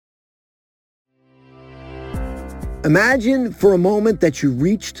Imagine for a moment that you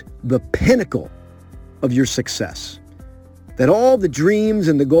reached the pinnacle of your success, that all the dreams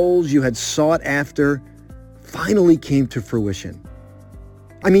and the goals you had sought after finally came to fruition.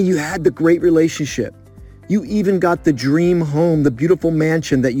 I mean, you had the great relationship. You even got the dream home, the beautiful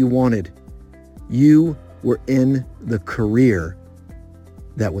mansion that you wanted. You were in the career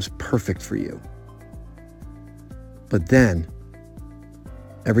that was perfect for you. But then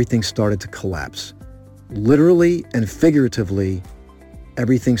everything started to collapse. Literally and figuratively,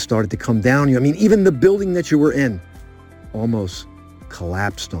 everything started to come down on you. I mean, even the building that you were in almost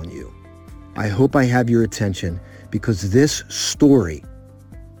collapsed on you. I hope I have your attention, because this story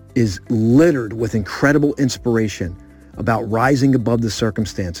is littered with incredible inspiration about rising above the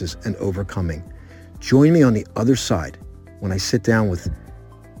circumstances and overcoming. Join me on the other side when I sit down with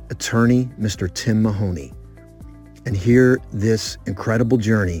attorney Mr. Tim Mahoney and hear this incredible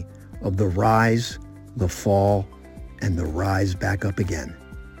journey of the rise, the fall, and the rise back up again.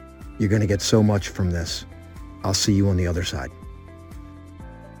 You're going to get so much from this. I'll see you on the other side.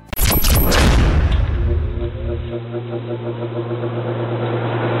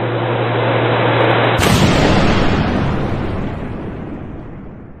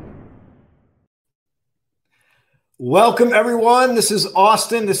 Welcome, everyone. This is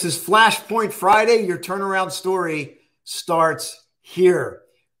Austin. This is Flashpoint Friday. Your turnaround story starts here.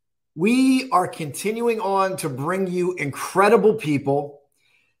 We are continuing on to bring you incredible people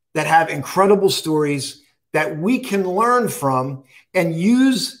that have incredible stories that we can learn from and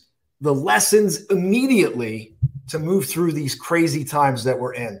use the lessons immediately to move through these crazy times that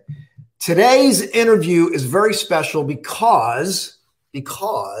we're in. Today's interview is very special because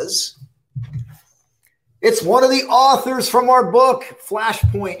it's one of the authors from our book,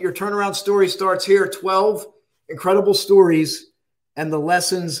 Flashpoint, Your Turnaround Story Starts Here, 12 incredible stories and the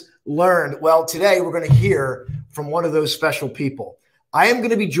lessons learned. Well, today we're going to hear from one of those special people. I am going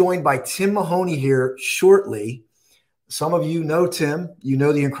to be joined by Tim Mahoney here shortly. Some of you know Tim. You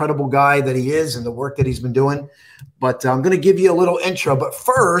know the incredible guy that he is and the work that he's been doing. But I'm going to give you a little intro. But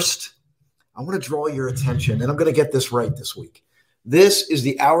first, I want to draw your attention, and I'm going to get this right this week. This is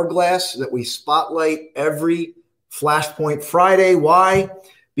the hourglass that we spotlight every Flashpoint Friday. Why?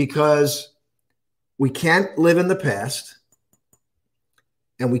 Because we can't live in the past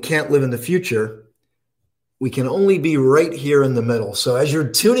and we can't live in the future. We can only be right here in the middle. So as you're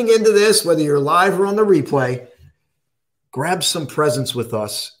tuning into this, whether you're live or on the replay, grab some presents with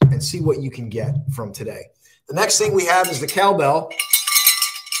us and see what you can get from today. The next thing we have is the cowbell.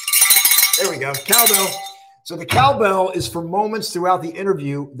 There we go, cowbell. So the cowbell is for moments throughout the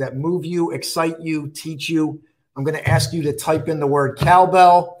interview that move you, excite you, teach you. I'm going to ask you to type in the word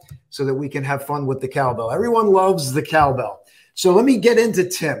cowbell so that we can have fun with the cowbell. Everyone loves the cowbell. So let me get into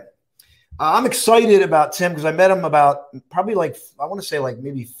Tim. I'm excited about Tim because I met him about probably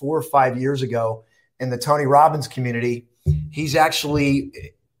maybe 4 or 5 years ago in the Tony Robbins community. He's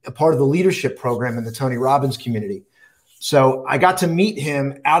actually a part of the leadership program in the Tony Robbins community. So I got to meet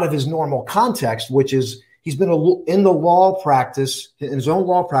him out of his normal context, which is he's been in the law practice, in his own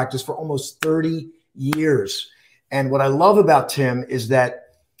law practice for almost 30 years. And what I love about Tim is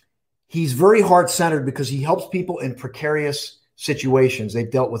that he's very heart-centered because he helps people in precarious situations. They've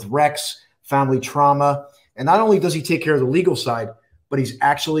dealt with wrecks, family trauma. And not only does he take care of the legal side, but he's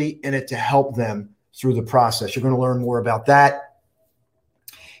actually in it to help them through the process. You're going to learn more about that.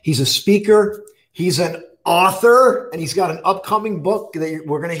 He's a speaker. He's an author, and he's got an upcoming book that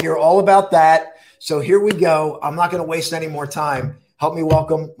we're going to hear all about that. So here we go. I'm not going to waste any more time. Help me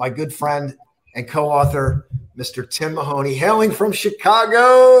welcome my good friend and co-author, Mr. Tim Mahoney, hailing from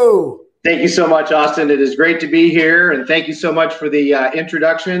Chicago. Thank you so much, Austin. It is great to be here, and thank you so much for the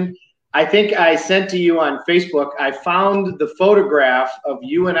introduction. I think I sent to you on Facebook, I found the photograph of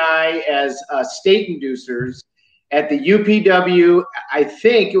you and I as state inducers at the UPW. I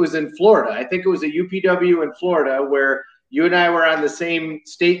think it was in Florida. I think it was a UPW in Florida where you and I were on the same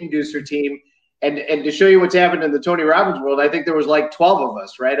state inducer team. And to show you what's happened in the Tony Robbins world, I think there was like 12 of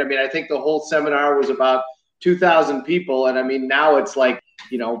us, right? I mean, I think the whole seminar was about 2,000 people. And I mean, now it's like,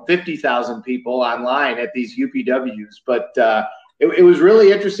 50,000 people online at these UPWs. But it was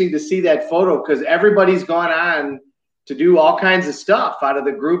really interesting to see that photo because everybody's gone on to do all kinds of stuff out of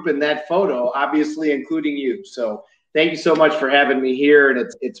the group in that photo, obviously including you. So thank you so much for having me here. And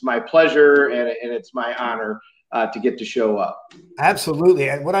it's my pleasure and it's my honor to get to show up. Absolutely.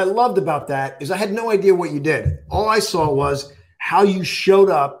 And what I loved about that is I had no idea what you did. All I saw was how you showed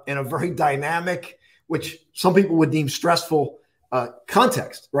up in a very dynamic, which some people would deem stressful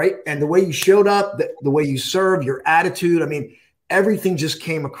context, right? And the way you showed up, the way you served, your attitude. I mean, everything just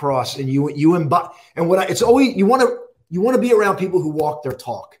came across, and you embody. And it's always you want to be around people who walk their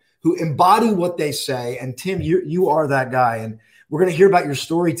talk, who embody what they say. And Tim, you are that guy. And we're going to hear about your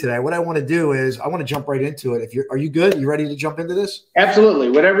story today. What I want to do is I want to jump right into it. Are you good? You ready to jump into this? Absolutely.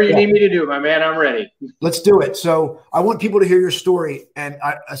 Whatever you need me to do, my man, I'm ready. Let's do it. So I want people to hear your story, and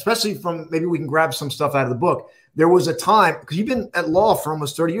especially from maybe we can grab some stuff out of the book. There was a time, because you've been at law for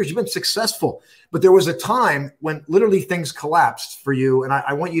almost 30 years, you've been successful, but there was a time when literally things collapsed for you. And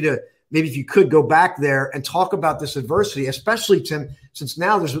I want you to, maybe if you could go back there and talk about this adversity, especially Tim, since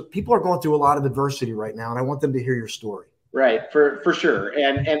now people are going through a lot of adversity right now, and I want them to hear your story. Right, for sure.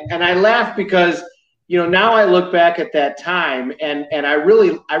 And I laugh because, now I look back at that time and I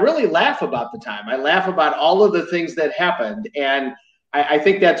really laugh about the time. I laugh about all of the things that happened. And I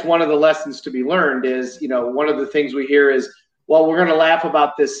think that's one of the lessons to be learned is, one of the things we hear is, well, we're going to laugh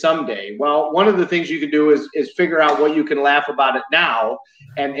about this someday. Well, one of the things you can do is figure out what you can laugh about it now,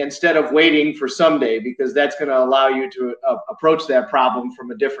 and instead of waiting for someday, because that's going to allow you to approach that problem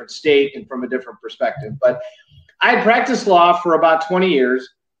from a different state and from a different perspective. But I had practiced law for about 20 years,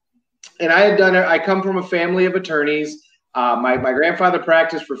 and I come from a family of attorneys. My grandfather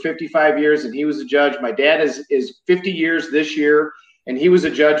practiced for 55 years, and he was a judge. My dad is 50 years this year, and he was a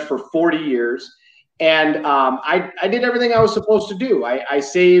judge for 40 years. And I did everything I was supposed to do. I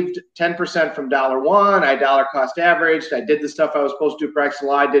saved 10% from $1. I dollar cost averaged. I did the stuff I was supposed to do practicing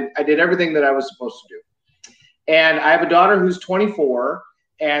law. I did everything that I was supposed to do. And I have a daughter who's 24.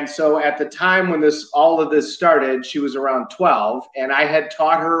 And so at the time when all of this started, she was around 12, and I had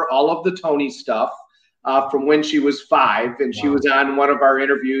taught her all of the Tony stuff from when she was 5. And she was on one of our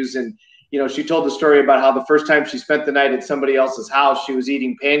interviews, and she told the story about how the first time she spent the night at somebody else's house, she was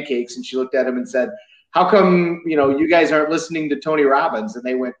eating pancakes, and she looked at him and said, "How come you guys aren't listening to Tony Robbins?" And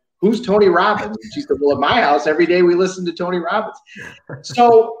they went, "Who's Tony Robbins?" And she said, "Well, at my house, every day we listen to Tony Robbins."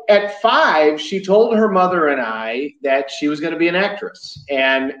 So at 5, she told her mother and I that she was going to be an actress.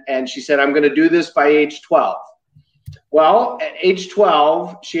 And she said, "I'm going to do this by age 12. Well, at age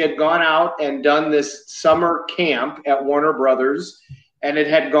 12, she had gone out and done this summer camp at Warner Brothers, and it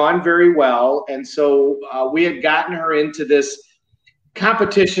had gone very well. And so we had gotten her into this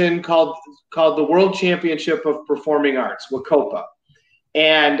competition called the World Championship of Performing Arts, WCOPA.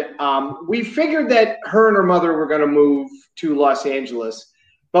 And we figured that her and her mother were going to move to Los Angeles,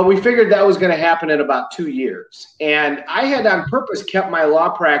 but we figured that was going to happen in about 2 years. And I had on purpose kept my law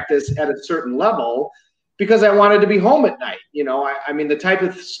practice at a certain level because I wanted to be home at night. I mean, the type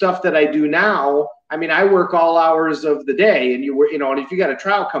of stuff that I do now, I mean, I work all hours of the day, and and if you got a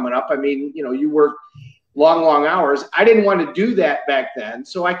trial coming up, I mean, you work long hours. I didn't want to do that back then.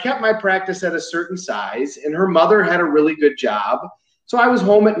 So I kept my practice at a certain size, and her mother had a really good job. So I was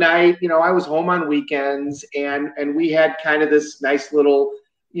home at night, I was home on weekends, and we had kind of this nice little,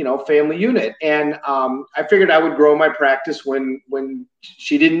 family unit. And I figured I would grow my practice when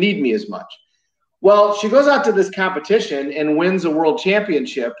she didn't need me as much. Well, she goes out to this competition and wins a world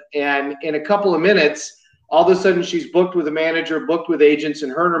championship. And in a couple of minutes, all of a sudden she's booked with a manager, booked with agents,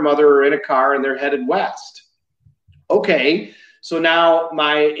 and her and her mother are in a car and they're headed west. Okay. So now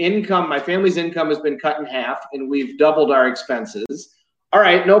my family's income has been cut in half, and we've doubled our expenses. All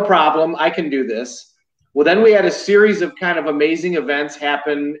right, no problem. I can do this. Well, then we had a series of kind of amazing events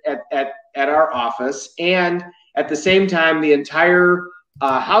happen at our office. And at the same time, the entire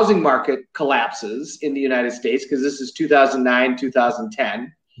housing market collapses in the United States, because this is 2009,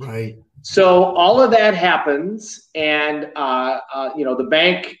 2010. Right. So all of that happens, and the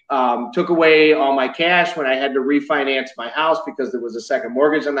bank took away all my cash when I had to refinance my house because there was a second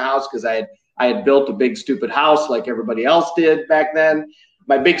mortgage on the house, because I had built a big stupid house like everybody else did back then.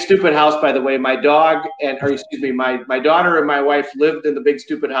 My big stupid house, by the way, my daughter and my wife lived in the big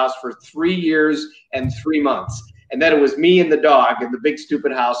stupid house for 3 years and 3 months. And then it was me and the dog in the big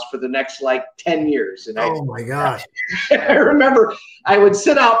stupid house for the next 10 years. And my gosh. I remember I would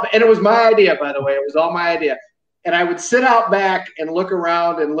sit out, and it was my idea, by the way, it was all my idea. And I would sit out back and look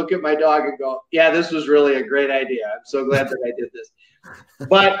around and look at my dog and go, yeah, this was really a great idea. I'm so glad that I did this.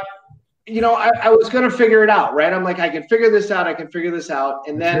 But, I was going to figure it out, right? I'm like, I can figure this out.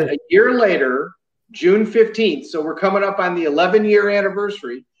 And then a year later, June 15th, so we're coming up on the 11-year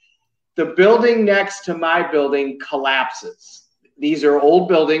anniversary, the building next to my building collapses. These are old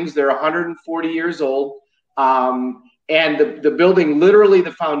buildings. They're 140 years old. And the building, literally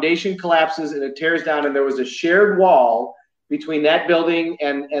the foundation collapses and it tears down. And there was a shared wall between that building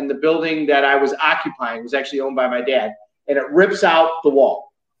and the building that I was occupying. It was actually owned by my dad. And it rips out the wall.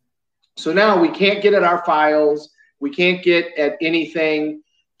 So now we can't get at our files. We can't get at anything.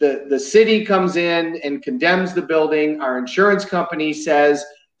 the city comes in and condemns the building. Our insurance company says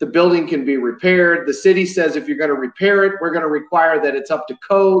the building can be repaired. The city says if you're going to repair it, we're going to require that it's up to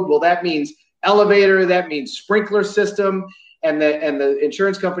code. Well, that means elevator, that means sprinkler system. And the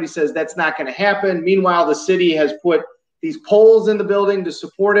insurance company says that's not going to happen. Meanwhile, the city has put these poles in the building to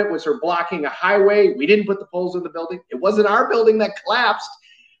support it, which are blocking a highway. We didn't put the poles in the building. It wasn't our building that collapsed.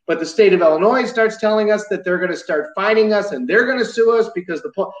 But the state of Illinois starts telling us that they're going to start fining us and they're going to sue us because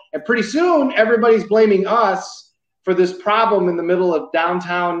and pretty soon everybody's blaming us for this problem in the middle of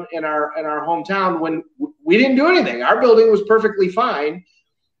downtown in our hometown when we didn't do anything. Our building was perfectly fine,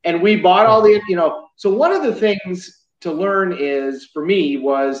 and we bought all the, So one of the things to learn is, for me,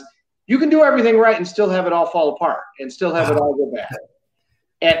 was you can do everything right and still have it all fall apart and still have it all go bad.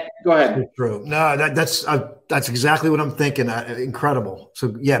 And go ahead. True. No, that's exactly what I'm thinking. Incredible.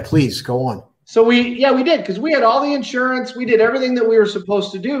 So yeah, please go on. So we did, because we had all the insurance, we did everything that we were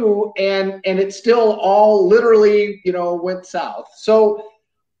supposed to do, and it still all literally, went south. So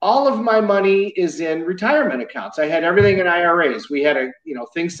all of my money is in retirement accounts. I had everything in IRAs. We had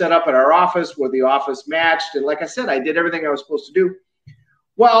things set up at our office where the office matched, and like I said, I did everything I was supposed to do.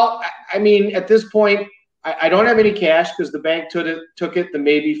 Well, I mean, at this point, I don't have any cash because the bank took it the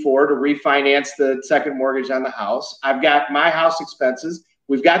May before to refinance the second mortgage on the house. I've got my house expenses.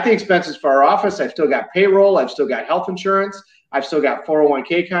 We've got the expenses for our office. I've still got payroll. I've still got health insurance. I've still got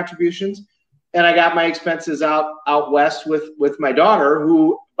 401k contributions. And I got my expenses out west with my daughter,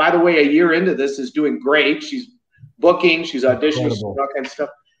 who, by the way, a year into this is doing great. She's booking. She's auditioning. She's doing all kinds of stuff.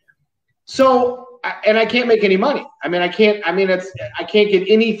 So, and I can't make any money. I can't get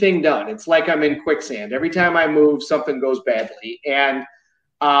anything done. It's like I'm in quicksand. Every time I move, something goes badly. And,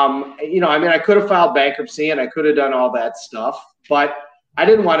 I could have filed bankruptcy and I could have done all that stuff, but I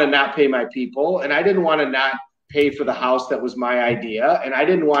didn't want to not pay my people, and I didn't want to not pay for the house that was my idea, and I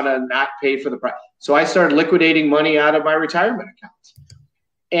didn't want to not pay for the price. So I started liquidating money out of my retirement accounts.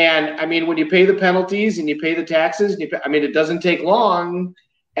 And when you pay the penalties and you pay the taxes, it doesn't take long.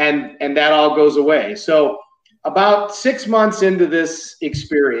 And that all goes away. So about 6 months into this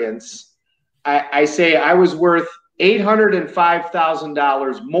experience, I say I was worth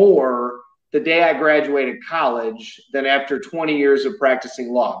 $805,000 more the day I graduated college than after 20 years of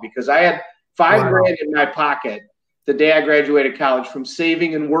practicing law, because I had $5,000 in my pocket the day I graduated college from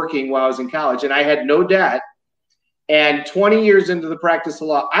saving and working while I was in college, and I had no debt. And 20 years into the practice of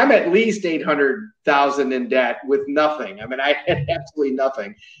law, I'm at least $800,000 in debt with nothing. I had absolutely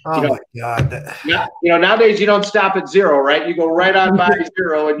nothing. Oh my God! Nowadays you don't stop at zero, right? You go right on by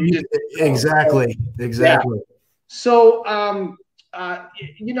zero, and you just exactly. Yeah. So,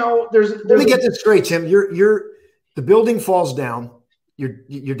 there's. Let me get this straight, Tim. The building falls down.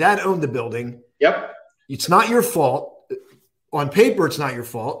 Your dad owned the building. Yep. It's not your fault. On paper, it's not your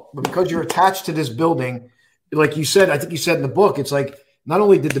fault, but because you're attached to this building. Like you said, I think you said in the book, it's like not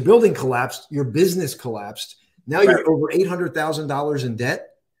only did the building collapse, your business collapsed. Now you're over $800,000 in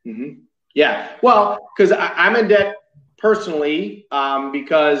debt. Mm-hmm. Yeah. Well, because I'm in debt personally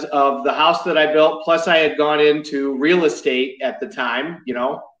because of the house that I built. Plus, I had gone into real estate at the time.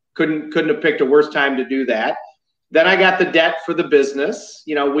 Couldn't have picked a worse time to do that. Then I got the debt for the business.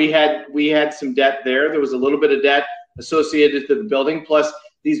 We had some debt there. There was a little bit of debt associated to the building. Plus,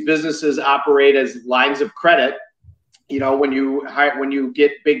 these businesses operate as lines of credit. When you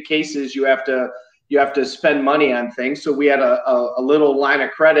get big cases, you have to spend money on things. So we had a little line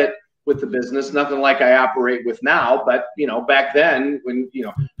of credit with the business, nothing like I operate with now. But back then, when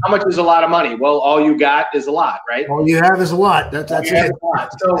how much is a lot of money? Well, all you got is a lot, right? All you have is a lot. That's it.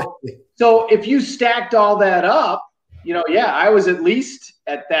 So if you stacked all that up, I was at least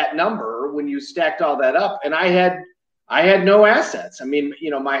at that number when you stacked all that up, and I had no assets.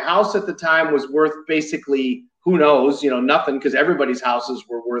 My house at the time was worth basically, who knows, nothing, because everybody's houses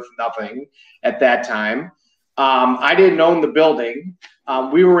were worth nothing at that time. I didn't own the building.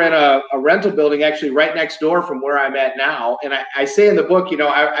 We were in a rental building actually right next door from where I'm at now. And I say in the book,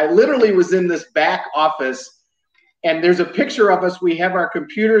 I literally was in this back office, and there's a picture of us. We have our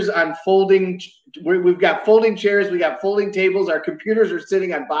computers on folding. We've got folding chairs. We got folding tables. Our computers are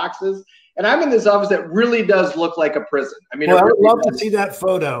sitting on boxes. And I'm in this office that really does look like a prison. I would love to see that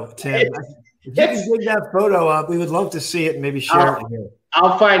photo, Tim. If you can dig that photo up, we would love to see it and maybe share it here.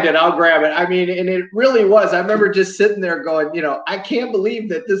 I'll find it. I'll grab it. And it really was. I remember just sitting there going, I can't believe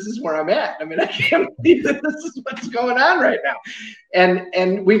that this is where I'm at. I can't believe that this is what's going on right now.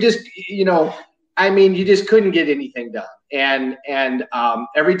 And we just, you just couldn't get anything done. And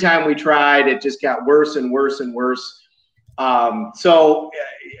every time we tried, it just got worse and worse and worse. At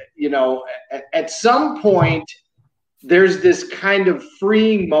some point, there's this kind of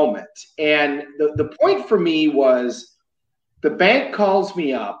freeing moment. And the point for me was the bank calls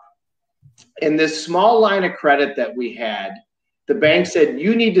me up, and this small line of credit that we had, the bank said,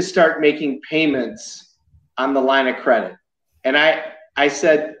 you need to start making payments on the line of credit. And I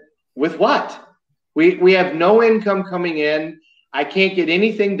said, with what? We have no income coming in. I can't get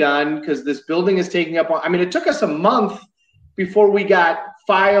anything done because this building is taking up. I mean, it took us a month before we got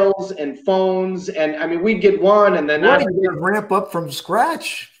files and phones, and I mean, we'd get one and then ramp up from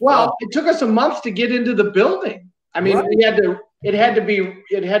scratch. Well, it took us a month to get into the building. I mean, it had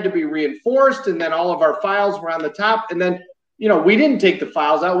to be reinforced, and then all of our files were on the top, and then we didn't take the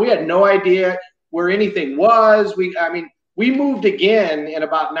files out. We had no idea where anything was. We moved again in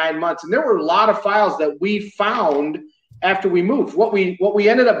about 9 months, and there were a lot of files that we found after we moved. What we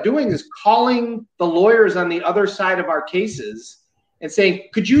ended up doing is calling the lawyers on the other side of our cases and saying,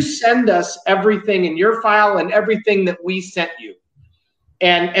 could you send us everything in your file and everything that we sent you?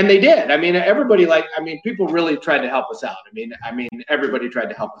 And they did. I mean, people really tried to help us out. I mean, everybody tried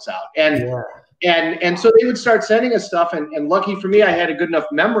to help us out. And so they would start sending us stuff. And lucky for me, I had a good enough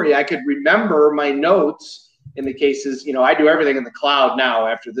memory. I could remember my notes in the cases. I do everything in the cloud now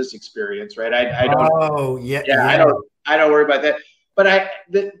after this experience, right? I don't worry about that. But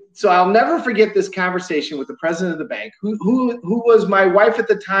so I'll never forget this conversation with the president of the bank, who was my wife at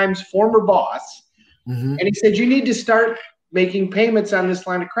the time's former boss. Mm-hmm. And he said, you need to start making payments on this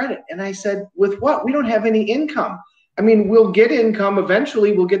line of credit. And I said, with what? We don't have any income. I mean, we'll get income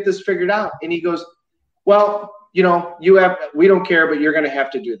eventually. We'll get this figured out. And he goes, well, we don't care, but you're going to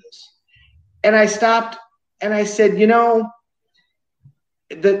have to do this. And I stopped and I said,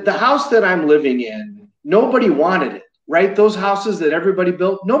 the house that I'm living in, nobody wanted it. Right? Those houses that everybody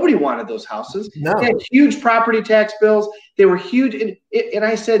built, nobody wanted those houses. No. They had huge property tax bills. They were huge. And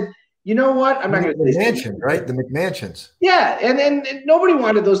I said, you know what? I'm not going to say mansion, right? The McMansions. Yeah. And nobody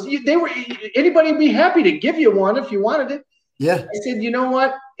wanted those. Anybody would be happy to give you one if you wanted it. Yeah. I said, you know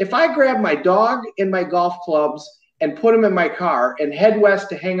what? If I grab my dog and my golf clubs and put them in my car and head west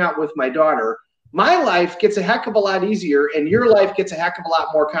to hang out with my daughter, my life gets a heck of a lot easier, and your life gets a heck of a lot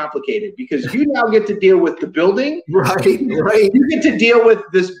more complicated because you now get to deal with the building. Right. You get to deal with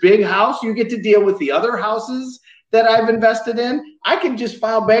this big house. You get to deal with the other houses that I've invested in. I can just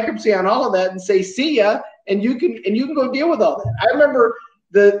file bankruptcy on all of that and say, see ya, and you can go deal with all that. I remember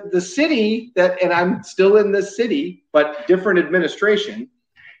the city and I'm still in this city, but different administration.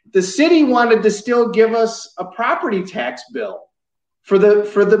 The city wanted to still give us a property tax bill for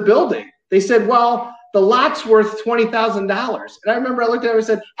the building. They said, well, the lot's worth $20,000. And I remember I looked at it and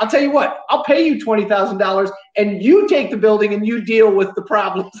said, I'll tell you what, I'll pay you $20,000 and you take the building and you deal with the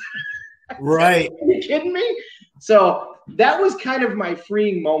problems. Right. Are you kidding me? So that was kind of my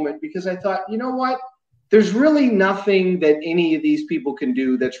freeing moment because I thought, you know what? There's really nothing that any of these people can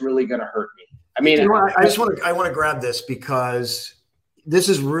do that's really going to hurt me. I mean, I want to grab this because this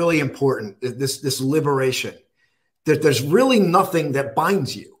is really important. This liberation, that there's really nothing that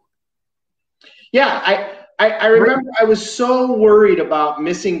binds you. Yeah, I remember I was so worried about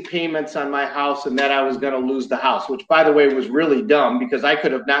missing payments on my house and that I was going to lose the house, which, by the way, was really dumb because I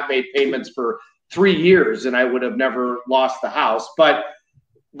could have not made payments for 3 years and I would have never lost the house. But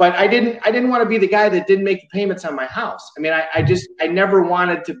I didn't want to be the guy that didn't make the payments on my house. I mean, I never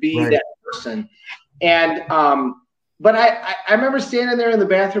wanted to be that person. And but I remember standing there in the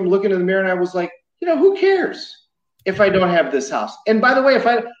bathroom looking in the mirror and I was like, who cares if I don't have this house? And by the way,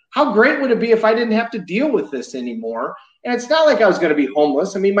 how great would it be if I didn't have to deal with this anymore? And it's not like I was going to be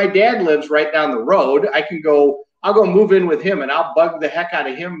homeless. I mean, my dad lives right down the road. I'll go move in with him and I'll bug the heck out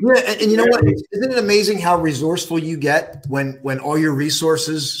of him. Yeah, and you know what? Isn't it amazing how resourceful you get when all your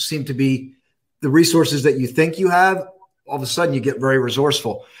resources seem to be the resources that you think you have? All of a sudden, you get very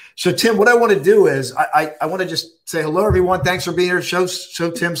resourceful. So, Tim, what I want to do is I want to just say hello, everyone. Thanks for being here. Show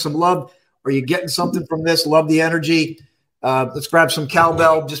Tim some love. Are you getting something from this? Love the energy. Let's grab some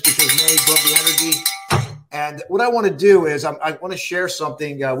cowbell just because Mary's love the energy. And what I want to do is I want to share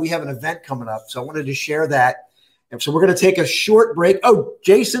something. We have an event coming up, so I wanted to share that. And so we're going to take a short break. Oh,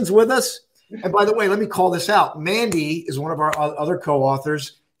 Jason's with us. And by the way, let me call this out. Mandy is one of our other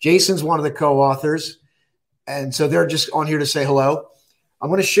co-authors. Jason's one of the co-authors. And so they're just on here to say hello. I'm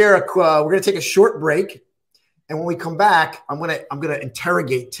going to share we're going to take a short break. And when we come back, I'm going to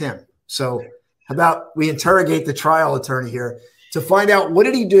interrogate Tim. So how about we interrogate the trial attorney here to find out what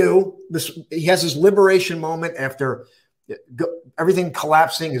did he do? He has his liberation moment after everything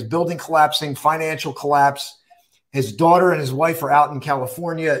collapsing, his building collapsing, financial collapse. His daughter and his wife are out in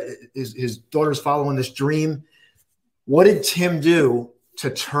California. His daughter's following this dream. What did Tim do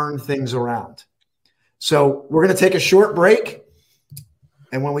to turn things around? So we're going to take a short break.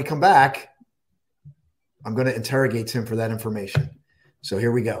 And when we come back, I'm going to interrogate Tim for that information. So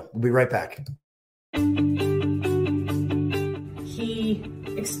here we go. We'll be right back. He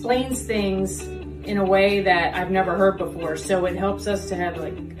explains things in a way that I've never heard before. So it helps us to have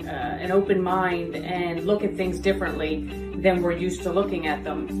an open mind and look at things differently than we're used to looking at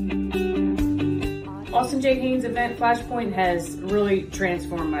them. Austin J. Haynes event Flashpoint has really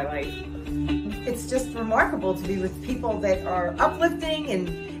transformed my life. It's just remarkable to be with people that are uplifting, and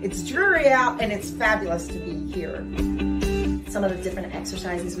it's dreary out, and it's fabulous to be here. Some of the different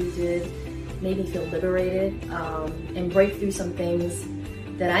exercises we did made me feel liberated and break through some things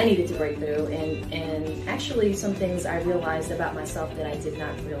that I needed to break through, and actually some things I realized about myself that I did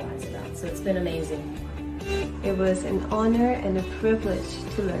not realize about. So it's been amazing. It was an honor and a privilege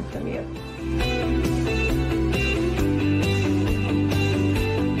to learn from you.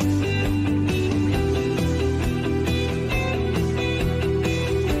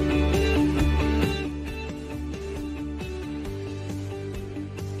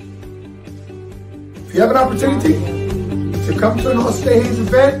 If you have an opportunity to come to an Austin Haynes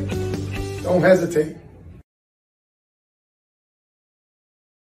event, don't hesitate.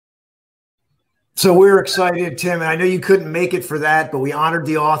 So we're excited, Tim, and I know you couldn't make it for that, but we honored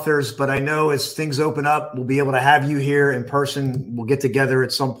the authors. But I know as things open up, we'll be able to have you here in person. We'll get together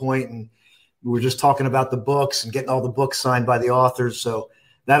at some point, and we were just talking about the books and getting all the books signed by the authors. So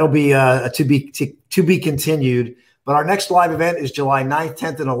that'll be to be continued. But our next live event is July 9th,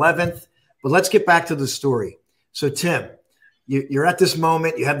 10th, and 11th. But let's get back to the story. So, Tim, you're at this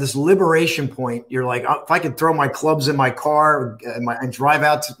moment. You have this liberation point. You're like, if I could throw my clubs in my car and drive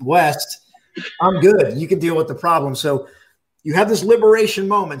out to west, I'm good. You can deal with the problem. So you have this liberation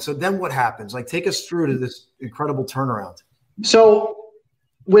moment. So then what happens? Like, take us through to this incredible turnaround. So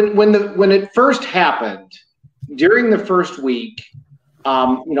when it first happened, during the first week,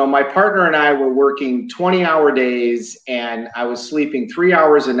 my partner and I were working 20-hour days, and I was sleeping 3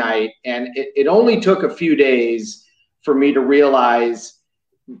 hours a night. And it only took a few days for me to realize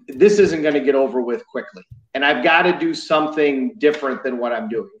this isn't going to get over with quickly. And I've got to do something different than what I'm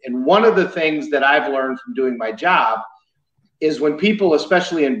doing. And one of the things that I've learned from doing my job is when people,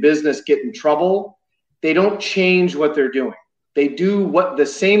 especially in business, get in trouble, they don't change what they're doing. They do the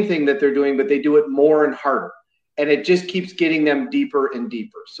same thing that they're doing, but they do it more and harder. And it just keeps getting them deeper and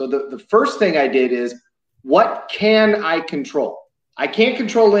deeper. So the first thing I did is, what can I control? I can't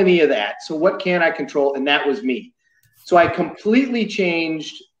control any of that. So what can I control? And that was me. So I completely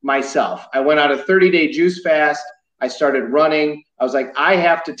changed myself. I went on a 30-day juice fast. I started running. I was like, I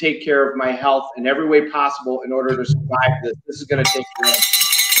have to take care of my health in every way possible in order to survive this. This is going to take time.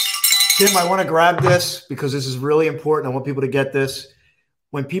 Tim, I want to grab this because this is really important. I want people to get this.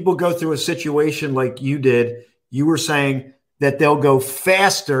 When people go through a situation like you did, you were saying that they'll go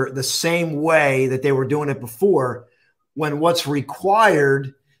faster the same way that they were doing it before, when what's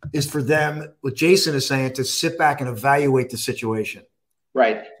required is for them, what Jason is saying, to sit back and evaluate the situation.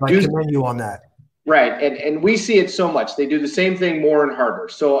 Right. I commend you on that. Right. And we see it so much. They do the same thing more and harder.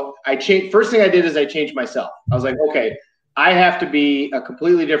 So first thing I did is I changed myself. I was like, okay, I have to be a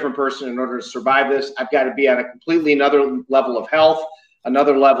completely different person in order to survive this. I've got to be on a completely another level of health,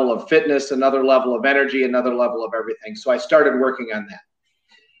 another level of fitness, another level of energy, another level of everything. So I started working on that.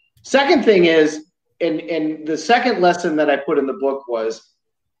 Second thing is, and the second lesson that I put in the book was,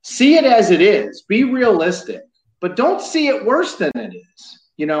 see it as it is. Be realistic, but don't see it worse than it is.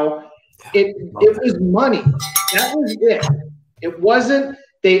 It was money. That was it. It wasn't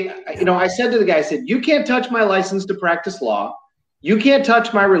I said to the guy, I said, you can't touch my license to practice law. You can't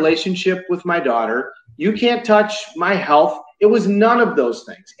touch my relationship with my daughter. You can't touch my health. It was none of those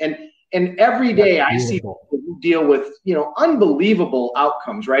things. And every day I see people who deal with, unbelievable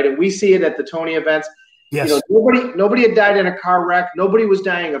outcomes, right? And we see it at the Tony events. Yes. Nobody had died in a car wreck. Nobody was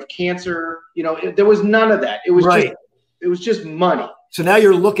dying of cancer. There was none of that. It was right. It was just money. So now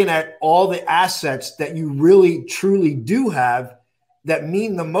you're looking at all the assets that you really, truly do have that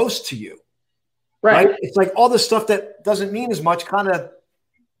mean the most to you. Right. It's like all the stuff that doesn't mean as much, kind of.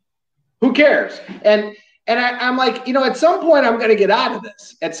 Who cares? And I'm like, at some point I'm going to get out of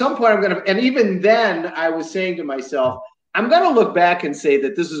this. At some point and even then I was saying to myself, I'm going to look back and say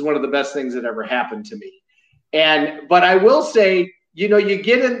that this is one of the best things that ever happened to me. But I will say, you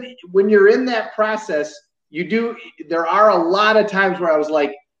get in, when you're in that process, there are a lot of times where I was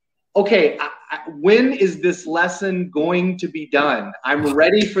like, okay, when is this lesson going to be done? I'm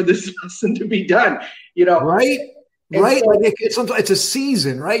ready for this lesson to be done, Right. And right. so, like it's a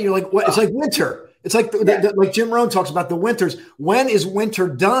season, right? You're like, what? It's like winter. It's like like Jim Rohn talks about the winters. When is winter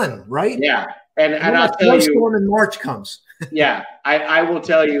done? Right. Yeah. And I'll tell you, snowstorm in March comes. Yeah, I will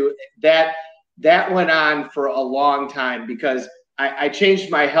tell you that went on for a long time because I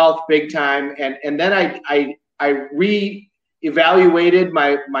changed my health big time, and then I re-evaluated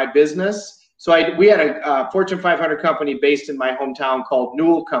my business. So we had a Fortune 500 company based in my hometown called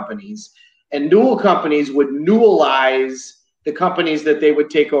Newell Companies, and Newell Companies would Newellize the companies that they would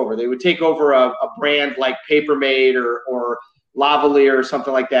take over. They would take over a brand like Paper Made or Lavalier or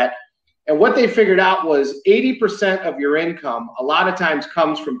something like that. And what they figured out was 80% of your income a lot of times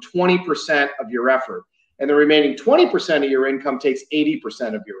comes from 20% of your effort. And the remaining 20% of your income takes 80%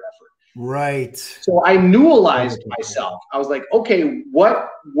 of your effort. Right. So I Newellized myself. I was like, okay, what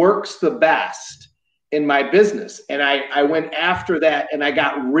works the best in my business? And I went after that and I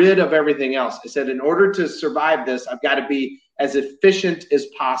got rid of everything else. I said, in order to survive this, I've got to be as efficient as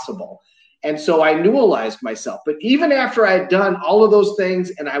possible. And so I Newellized myself. But even after I had done all of those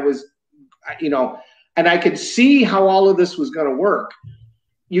things and I was, and I could see how all of this was going to work,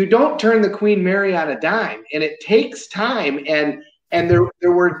 you don't turn the Queen Mary on a dime, and it takes time. And there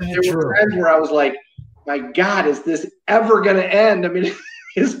were times where I was like, my God, is this ever going to end? I mean,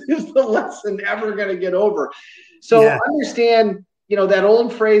 is the lesson ever going to get over? So understand, that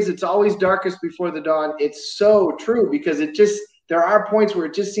old phrase, it's always darkest before the dawn. It's so true because there are points where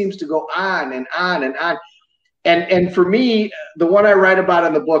it just seems to go on and on and on. And for me, the one I write about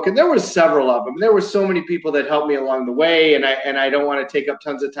in the book, and there were several of them, there were so many people that helped me along the way, and I don't want to take up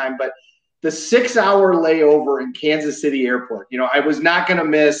tons of time, but the 6-hour layover in Kansas City Airport, I was not going to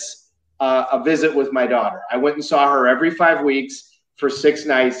miss a visit with my daughter. I went and saw her every 5 weeks for 6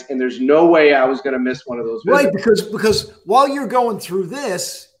 nights, and there's no way I was going to miss one of those visits. Right, because while you're going through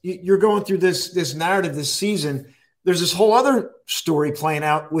this, you're going through this narrative, this season, there's this whole other story playing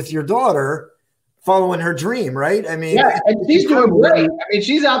out with your daughter following her dream, right? I mean, yeah, and she's doing great. I mean,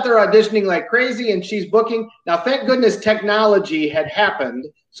 she's out there auditioning like crazy and she's booking. Now, thank goodness technology had happened,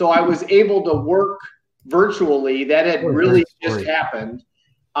 so I was able to work virtually. That had really just happened.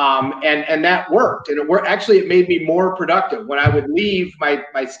 And that worked. And it made me more productive. When I would leave,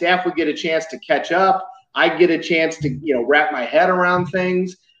 my staff would get a chance to catch up. I'd get a chance to, wrap my head around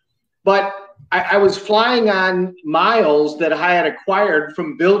things. But I was flying on miles that I had acquired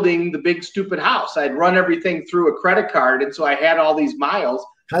from building the big stupid house. I'd run everything through a credit card, and so I had all these miles.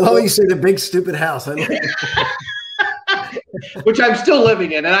 I love you say the big stupid house. I love which I'm still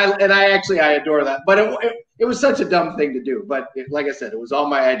living in, and I adore that. But it was such a dumb thing to do. But like I said, it was all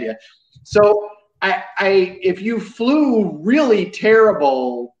my idea. So if you flew really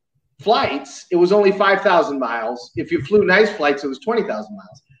terrible flights, it was only 5,000 miles. If you flew nice flights, it was 20,000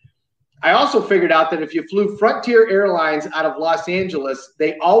 miles. I also figured out that if you flew Frontier Airlines out of Los Angeles,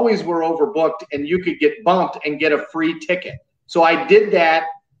 they always were overbooked and you could get bumped and get a free ticket. So I did that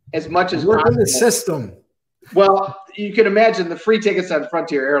as much as possible. In the system. Well, you can imagine the free tickets on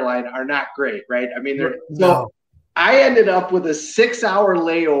Frontier Airline are not great, right? I mean, so I ended up with a 6-hour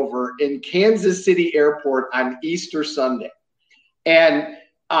layover in Kansas City Airport on Easter Sunday. And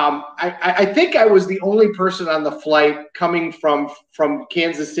I think I was the only person on the flight coming from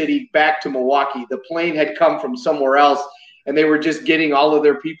Kansas City back to Milwaukee. The plane had come from somewhere else, and they were just getting all of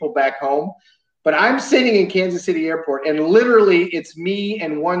their people back home. But I'm sitting in Kansas City Airport, and literally it's me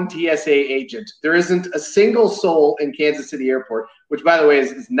and one TSA agent. There isn't a single soul in Kansas City Airport, which, by the way,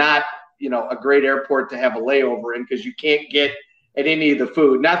 is not a great airport to have a layover in because you can't get at any of the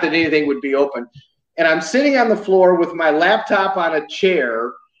food. Not that anything would be open. And I'm sitting on the floor with my laptop on a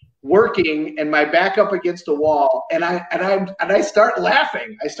chair, working, and my back up against a wall, and I start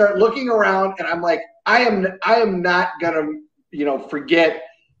laughing. I start looking around, and I'm like, I am not gonna forget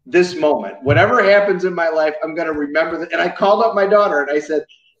this moment. Whatever happens in my life, I'm gonna remember that. And I called up my daughter and I said,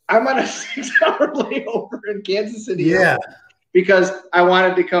 I'm on a 6-hour layover in Kansas City, because I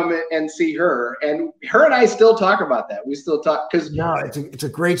wanted to come and see her, and her and I still talk about that. We still talk because it's a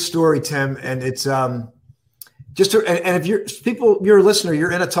great story, Tim, and it's and if you're a listener,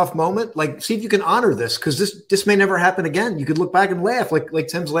 you're in a tough moment, like, see if you can honor this, because this may never happen again. You could look back and laugh like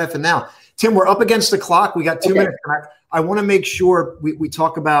Tim's laughing now. Tim, we're up against the clock. We got 2 minutes. I want to make sure we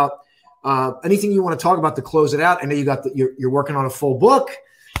talk about anything you want to talk about to close it out. I know you're working on a full book.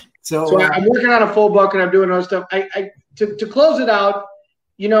 So I'm working on a full book and I'm doing other stuff. To close it out,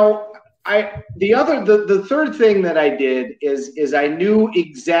 the third thing that I did is I knew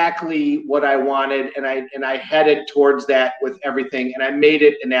exactly what I wanted, and I headed towards that with everything, and I made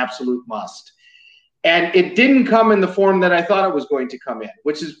it an absolute must. And it didn't come in the form that I thought it was going to come in,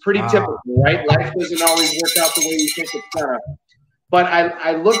 which is pretty typical, right? Life doesn't always work out the way you think it's gonna. But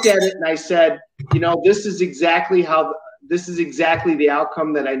I looked at it and I said, this is exactly how this is exactly the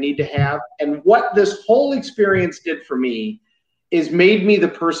outcome that I need to have. And what this whole experience did for me is made me the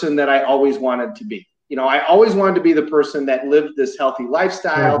person that I always wanted to be. You know, I always wanted to be the person that lived this healthy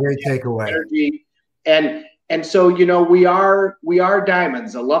lifestyle. Great takeaway. Energy. And so, you know, we are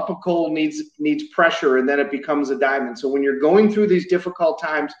diamonds. A lump of coal needs pressure, and then it becomes a diamond. So when you're going through these difficult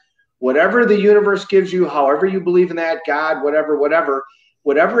times, whatever the universe gives you, however you believe in that, God,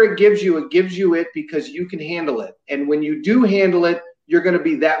 whatever it gives you it because you can handle it. And when you do handle it, you're going to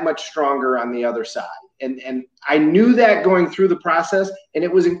be that much stronger on the other side. And I knew that going through the process, and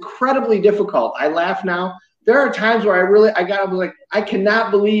it was incredibly difficult. I laugh now. There are times where I was like, I cannot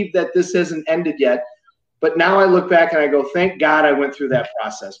believe that this hasn't ended yet. But now I look back and I go, thank God I went through that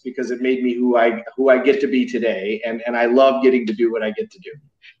process, because it made me who I get to be today. And I love getting to do what I get to do.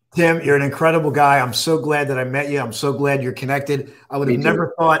 Tim, you're an incredible guy. I'm so glad that I met you. I'm so glad you're connected. I would have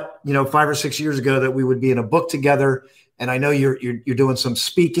never thought, you know, 5 or 6 years ago that we would be in a book together. And I know you're doing some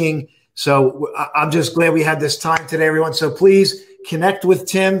speaking. So I'm just glad we had this time today, everyone. So please connect with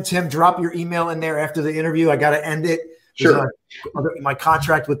Tim. Tim, drop your email in there after the interview. I got to end it. Sure. My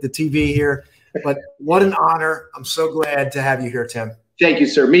contract with the TV here. But what an honor. I'm so glad to have you here, Tim. Thank you,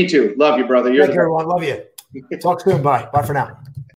 sir. Me too. Love you, brother. Thank you, everyone. Love you. Talk soon. Bye. Bye for now.